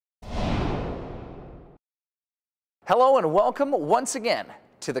Hello and welcome once again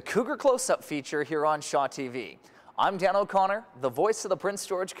to the Cougar Close Up feature here on Shaw TV. I'm Dan O'Connor, the voice of the Prince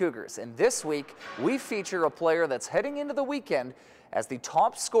George Cougars, and this week we feature a player that's heading into the weekend as the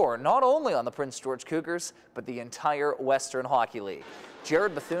top scorer not only on the Prince George Cougars, but the entire Western Hockey League.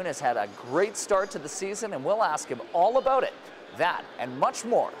 Jared Bethune has had a great start to the season, and we'll ask him all about it. That and much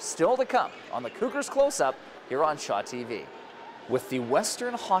more still to come on the Cougars Close Up here on Shaw TV. With the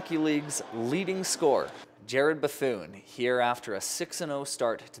Western Hockey League's leading scorer, Jared Bethune, here after a 6-0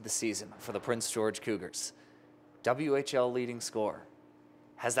 start to the season for the Prince George Cougars. WHL leading scorer.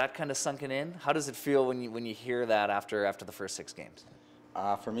 Has that kind of sunken in? How does it feel when you hear that after the first 6 games?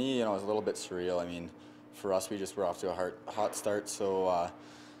 For me, it was a little bit surreal. I mean, for us, we just were off to a hot start, so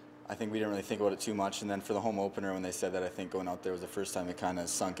I think we didn't really think about it too much. And then for the home opener, when they said that, I think going out there was the first time it kind of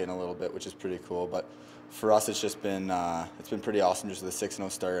sunk in a little bit, which is pretty cool. But for us, it's been pretty awesome just with a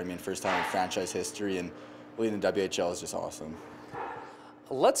 6-0 start. I mean, first time in franchise history, and leading the WHL is just awesome.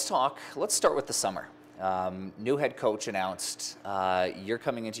 Let's start with the summer. New head coach announced. You're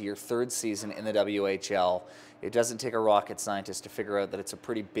coming into your 3rd season in the WHL. It doesn't take a rocket scientist to figure out that it's a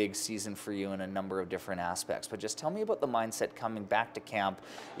pretty big season for you in a number of different aspects. But just tell me about the mindset coming back to camp,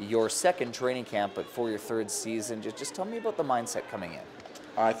 your 2nd training camp, but for your 3rd season. Just tell me about the mindset coming in.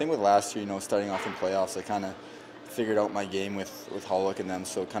 I think with last year, starting off in playoffs, I kind of figured out my game with Hollick and them,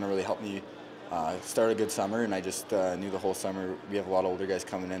 so it kind of really helped me start a good summer, and I just knew the whole summer we have a lot of older guys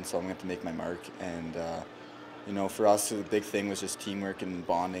coming in, so I'm going to make my mark. And for us, the big thing was just teamwork and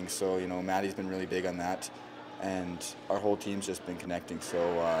bonding. So Maddie's been really big on that, and our whole team's just been connecting.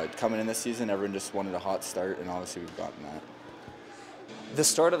 So coming in this season, everyone just wanted a hot start, and obviously we've gotten that. The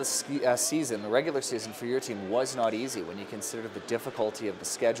start of the season, the regular season for your team, was not easy when you consider the difficulty of the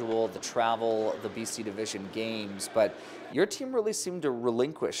schedule, the travel, the BC Division games. But your team really seemed to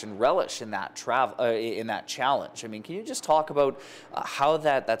relinquish and relish in that challenge. I mean, can you just talk about how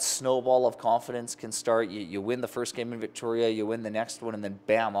that snowball of confidence can start? You win the first game in Victoria, you win the next one, and then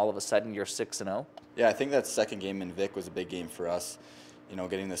bam, all of a sudden you're 6-0. Yeah, I think that second game in Vic was a big game for us.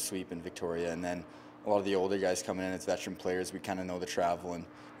 Getting the sweep in Victoria, and then a lot of the older guys coming in as veteran players, we kind of know the travel,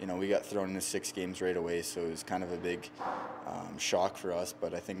 and we got thrown into 6 games right away, so it was kind of a big shock for us,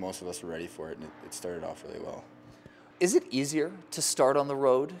 but I think most of us were ready for it, and it started off really well. Is it easier to start on the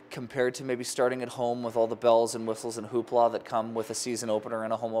road compared to maybe starting at home with all the bells and whistles and hoopla that come with a season opener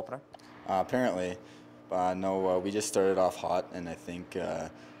and a home opener? Apparently. No, we just started off hot, and I think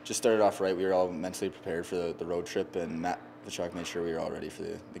just started off right. We were all mentally prepared for the road trip, and Matt Vachuk made sure we were all ready for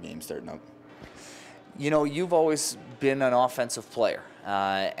the game starting up. You've always been an offensive player,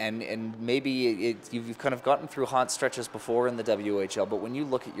 and maybe you've kind of gotten through hot stretches before in the WHL, but when you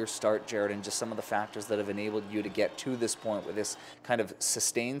look at your start, Jared, and just some of the factors that have enabled you to get to this point with this kind of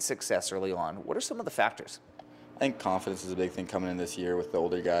sustained success early on, what are some of the factors? I think confidence is a big thing coming in this year with the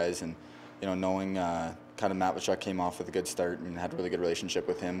older guys, and knowing kind of Matt Vachuk came off with a good start and had a really good relationship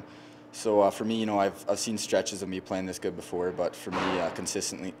with him. So for me, I've seen stretches of me playing this good before, but for me,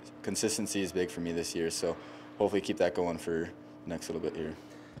 consistency is big for me this year. So hopefully keep that going for the next little bit here.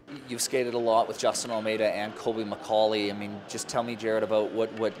 You've skated a lot with Justin Almeida and Colby McCauley. I mean, just tell me, Jared, about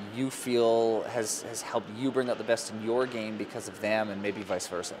what you feel has helped you bring out the best in your game because of them, and maybe vice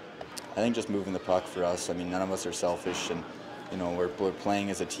versa. I think just moving the puck for us. I mean, none of us are selfish, and we're playing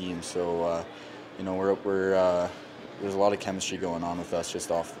as a team. So there's a lot of chemistry going on with us just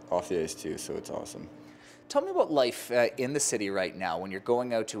off the ice too, so it's awesome. Tell me about life in the city right now when you're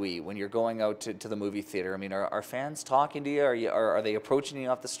going out to eat, when you're going out to the movie theater. I mean, are fans talking to you? Are they approaching you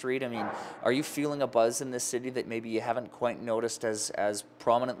off the street? I mean, are you feeling a buzz in this city that maybe you haven't quite noticed as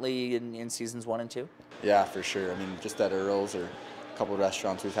prominently in seasons 1 and 2? Yeah, for sure. I mean, just at Earl's or a couple of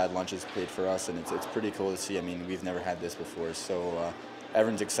restaurants, we've had lunches paid for us, and it's pretty cool to see. I mean, we've never had this before, so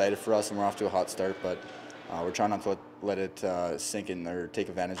everyone's excited for us, and we're off to a hot start, but we're trying not to let it sink in or take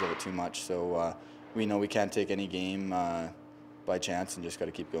advantage of it too much. So we know we can't take any game by chance, and just got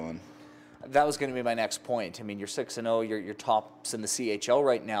to keep going. That was going to be my next point. I mean, you're 6-0, you're tops in the CHL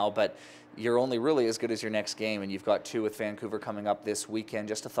right now, but you're only really as good as your next game, and you've got 2 with Vancouver coming up this weekend.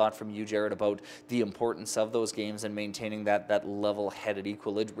 Just a thought from you, Jared, about the importance of those games and maintaining that level-headed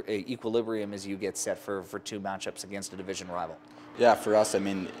equilibrium as you get set for 2 matchups against a division rival. Yeah, for us, I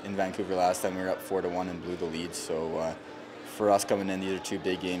mean, in Vancouver last time we were up 4-1 and blew the lead, so for us coming in, these are 2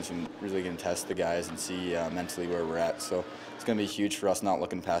 big games and really going to test the guys and see mentally where we're at. So it's going to be huge for us not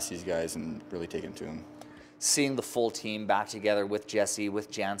looking past these guys and really taking to them. Seeing the full team back together with Jesse, with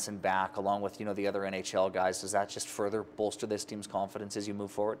Jansen back, along with the other NHL guys, does that just further bolster this team's confidence as you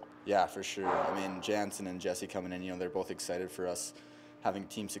move forward? Yeah, for sure. I mean, Jansen and Jesse coming in, they're both excited for us having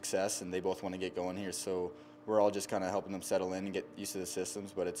team success, and they both want to get going here. So we're all just kind of helping them settle in and get used to the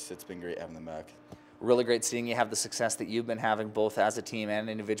systems, but it's been great having them back. Really great seeing you have the success that you've been having both as a team and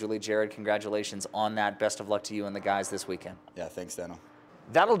individually. Jared, congratulations on that. Best of luck to you and the guys this weekend. Yeah, thanks, Dano.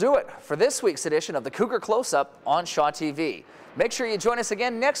 That'll do it for this week's edition of the Cougar Close Up on Shaw TV. Make sure you join us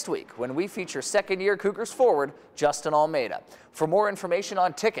again next week when we feature second-year Cougars forward Justin Almeida. For more information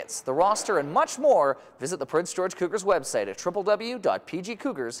on tickets, the roster, and much more, visit the Prince George Cougars website at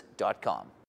www.pgcougars.com.